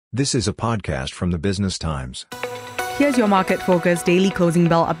This is a podcast from the Business Times. Here's your Market Focus Daily Closing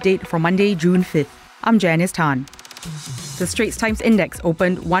Bell update for Monday, June 5th. I'm Janice Tan. The Straits Times Index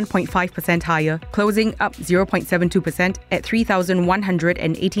opened 1.5% higher, closing up 0.72% at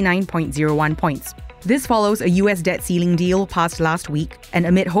 3,189.01 points. This follows a US debt ceiling deal passed last week and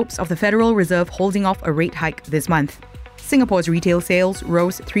amid hopes of the Federal Reserve holding off a rate hike this month. Singapore's retail sales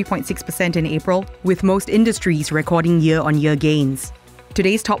rose 3.6% in April, with most industries recording year-on-year gains.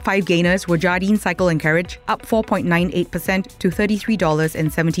 Today's top 5 gainers were Jardine Cycle and Carriage, up 4.98% to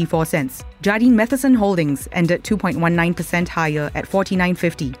 $33.74. Jardine Matheson Holdings ended 2.19% higher at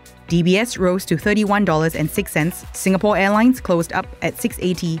 $49.50. DBS rose to $31.06. Singapore Airlines closed up at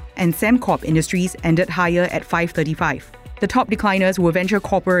 $6.80, and Sembcorp Industries ended higher at $5.35. The top decliners were Venture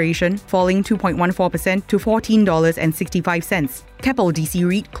Corporation, falling 2.14% to $14.65. Keppel DC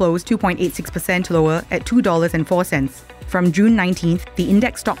REIT closed 2.86% lower at $2.04. From June 19th, the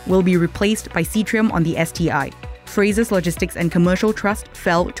index stock will be replaced by Seatrium on the STI. Frasers Logistics and Commercial Trust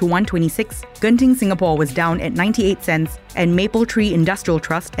fell to 126, Genting Singapore was down at 98 cents, and Mapletree Industrial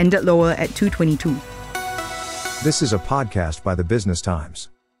Trust ended lower at 222. This is a podcast by the Business Times.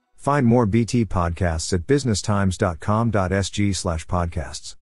 Find more BT podcasts at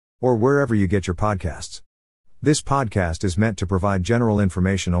businesstimes.com.sg/podcasts or wherever you get your podcasts. This podcast is meant to provide general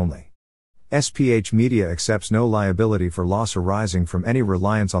information only. SPH Media accepts no liability for loss arising from any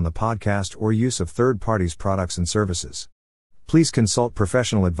reliance on the podcast or use of third parties' products and services. Please consult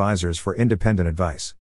professional advisors for independent advice.